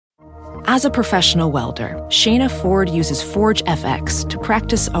As a professional welder, Shayna Ford uses Forge FX to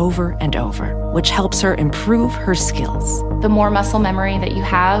practice over and over, which helps her improve her skills. The more muscle memory that you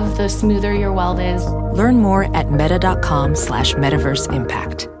have, the smoother your weld is. Learn more at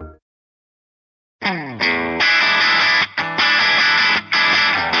meta.com/metaverseimpact.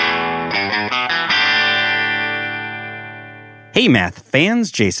 Hey math fans,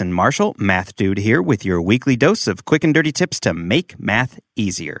 Jason Marshall, Math Dude here with your weekly dose of quick and dirty tips to make math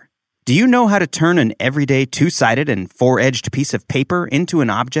easier. Do you know how to turn an everyday two-sided and four-edged piece of paper into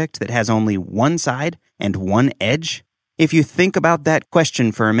an object that has only one side and one edge? If you think about that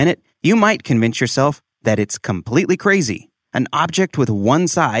question for a minute, you might convince yourself that it's completely crazy. An object with one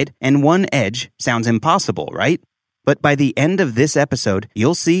side and one edge sounds impossible, right? But by the end of this episode,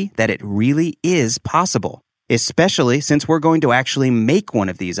 you'll see that it really is possible. Especially since we're going to actually make one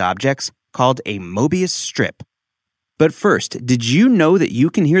of these objects called a Mobius strip. But first, did you know that you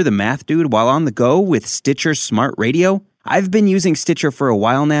can hear the Math Dude while on the go with Stitcher Smart Radio? I've been using Stitcher for a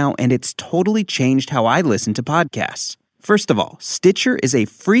while now, and it's totally changed how I listen to podcasts. First of all, Stitcher is a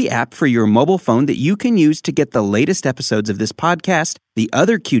free app for your mobile phone that you can use to get the latest episodes of this podcast, the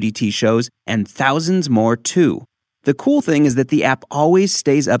other QDT shows, and thousands more too. The cool thing is that the app always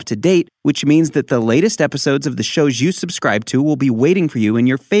stays up to date, which means that the latest episodes of the shows you subscribe to will be waiting for you in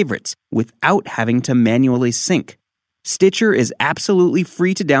your favorites without having to manually sync. Stitcher is absolutely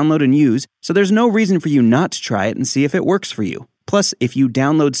free to download and use, so there's no reason for you not to try it and see if it works for you. Plus, if you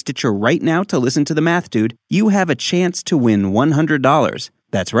download Stitcher right now to listen to the Math Dude, you have a chance to win $100.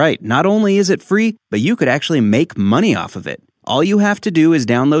 That's right, not only is it free, but you could actually make money off of it. All you have to do is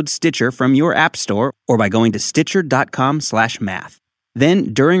download Stitcher from your app store or by going to stitcher.com/math.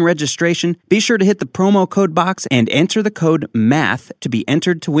 Then, during registration, be sure to hit the promo code box and enter the code MATH to be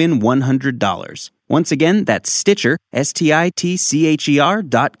entered to win $100. Once again, that's Stitcher,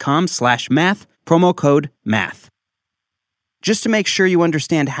 STITCHER.com/math, promo code MATH. Just to make sure you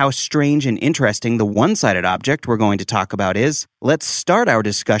understand how strange and interesting the one-sided object we're going to talk about is, let's start our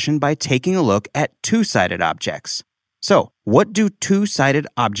discussion by taking a look at two-sided objects. So, what do two-sided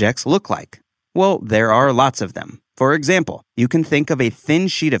objects look like? Well, there are lots of them. For example, you can think of a thin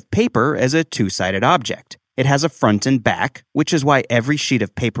sheet of paper as a two-sided object. It has a front and back, which is why every sheet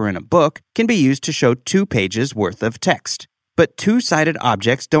of paper in a book can be used to show 2 pages worth of text. But two-sided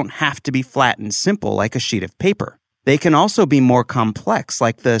objects don't have to be flat and simple like a sheet of paper. They can also be more complex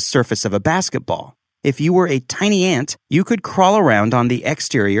like the surface of a basketball. If you were a tiny ant, you could crawl around on the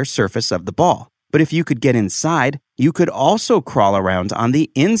exterior surface of the ball. But if you could get inside, you could also crawl around on the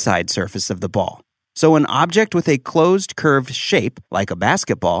inside surface of the ball. So an object with a closed curved shape, like a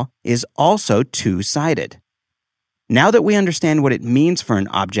basketball, is also two-sided. Now that we understand what it means for an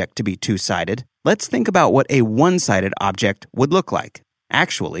object to be two-sided, let's think about what a one-sided object would look like.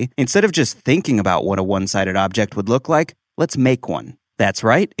 Actually, instead of just thinking about what a one-sided object would look like, let's make one. That's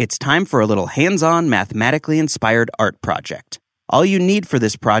right, it's time for a little hands-on, mathematically inspired art project. All you need for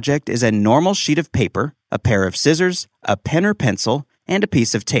this project is a normal sheet of paper, a pair of scissors, a pen or pencil, and a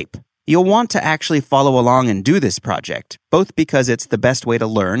piece of tape. You'll want to actually follow along and do this project, both because it's the best way to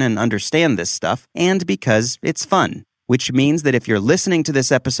learn and understand this stuff, and because it's fun. Which means that if you're listening to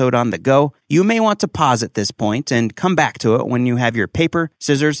this episode on the go, you may want to pause at this point and come back to it when you have your paper,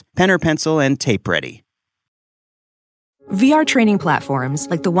 scissors, pen or pencil, and tape ready. VR training platforms,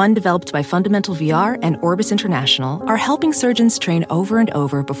 like the one developed by Fundamental VR and Orbis International, are helping surgeons train over and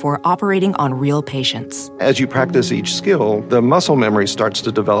over before operating on real patients. As you practice each skill, the muscle memory starts to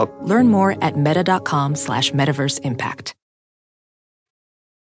develop. Learn more at meta.com/metaverseimpact.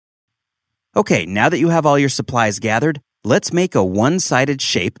 Okay, now that you have all your supplies gathered, let's make a one-sided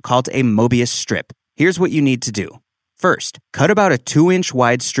shape called a Mobius strip. Here's what you need to do. First, cut about a 2-inch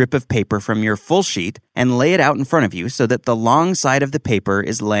wide strip of paper from your full sheet and lay it out in front of you so that the long side of the paper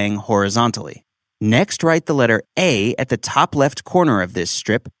is laying horizontally. Next, write the letter A at the top left corner of this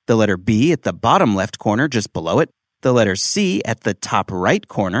strip, the letter B at the bottom left corner just below it, the letter C at the top right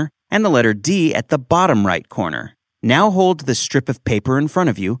corner, and the letter D at the bottom right corner. Now hold the strip of paper in front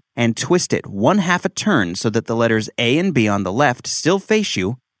of you and twist it 1/2 a turn so that the letters A and B on the left still face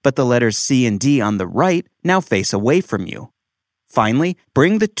you, but the letters C and D on the right now face away from you. Finally,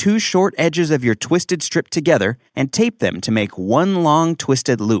 bring the 2 short edges of your twisted strip together and tape them to make one long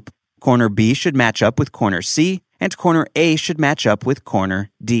twisted loop. Corner B should match up with corner C, and corner A should match up with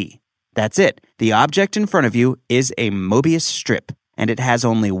corner D. That's it. The object in front of you is a Mobius strip, and it has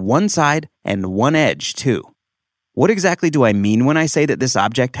only one side and one edge, too. What exactly do I mean when I say that this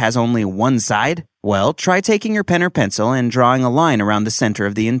object has only one side? Well, try taking your pen or pencil and drawing a line around the center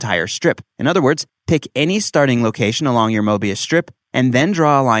of the entire strip. In other words, pick any starting location along your Mobius strip and then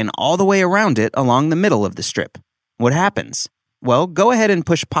draw a line all the way around it along the middle of the strip. What happens? Well, go ahead and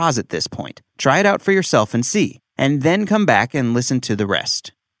push pause at this point. Try it out for yourself and see, and then come back and listen to the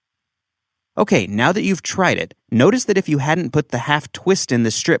rest. Okay, now that you've tried it, notice that if you hadn't put the half twist in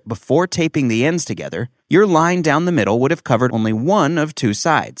the strip before taping the ends together, your line down the middle would have covered only one of two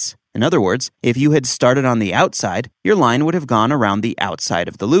sides. In other words, if you had started on the outside, your line would have gone around the outside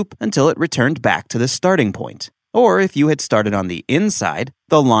of the loop until it returned back to the starting point. Or if you had started on the inside,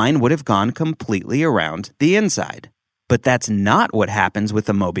 the line would have gone completely around the inside. But that's not what happens with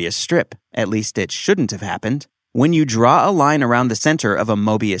a Mobius strip. At least it shouldn't have happened. When you draw a line around the center of a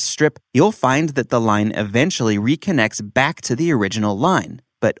Mobius strip, you'll find that the line eventually reconnects back to the original line,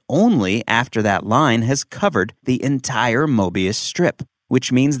 but only after that line has covered the entire Mobius strip,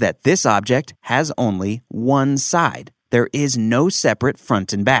 which means that this object has only one side. There is no separate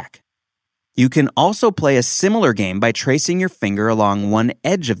front and back. You can also play a similar game by tracing your finger along one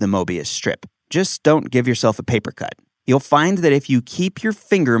edge of the Mobius strip. Just don't give yourself a paper cut. You'll find that if you keep your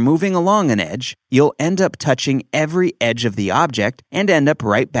finger moving along an edge, you'll end up touching every edge of the object and end up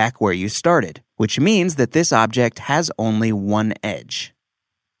right back where you started, which means that this object has only one edge.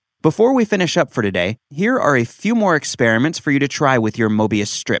 Before we finish up for today, here are a few more experiments for you to try with your Mobius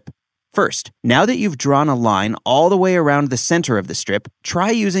strip. First, now that you've drawn a line all the way around the center of the strip, try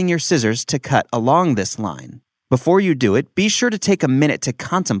using your scissors to cut along this line. Before you do it, be sure to take a minute to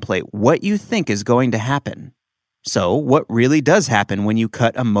contemplate what you think is going to happen. So, what really does happen when you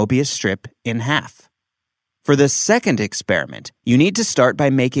cut a Mobius strip in half? For the second experiment, you need to start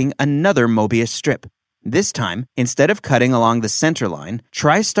by making another Mobius strip. This time, instead of cutting along the center line,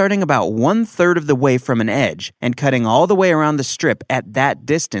 try starting about 1/3 of the way from an edge and cutting all the way around the strip at that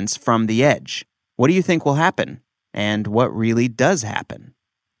distance from the edge. What do you think will happen? And what really does happen?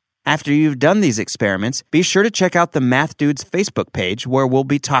 After you've done these experiments, be sure to check out the Math Dudes Facebook page where we'll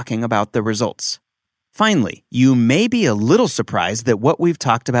be talking about the results. Finally, you may be a little surprised that what we've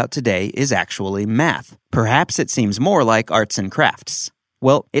talked about today is actually math. Perhaps it seems more like arts and crafts.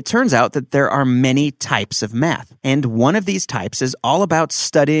 Well, it turns out that there are many types of math, and one of these types is all about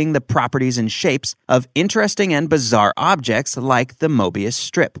studying the properties and shapes of interesting and bizarre objects like the Mobius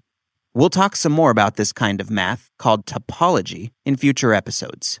strip. We'll talk some more about this kind of math, called topology, in future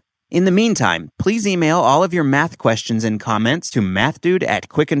episodes. In the meantime, please email all of your math questions and comments to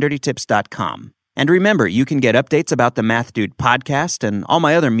mathdude@quickanddirtytips.com. And remember, you can get updates about the Math Dude podcast and all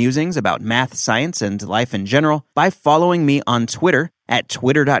my other musings about math, science, and life in general by following me on Twitter at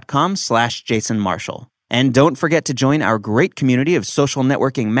twitter.com/Jason Marshall. And don't forget to join our great community of social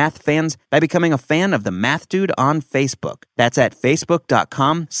networking math fans by becoming a fan of the Math Dude on Facebook. That's at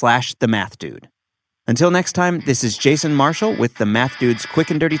facebook.com/themathdude. Until next time, this is Jason Marshall with the Math Dude's quick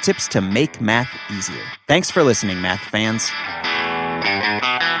and dirty tips to make math easier. Thanks for listening, math fans.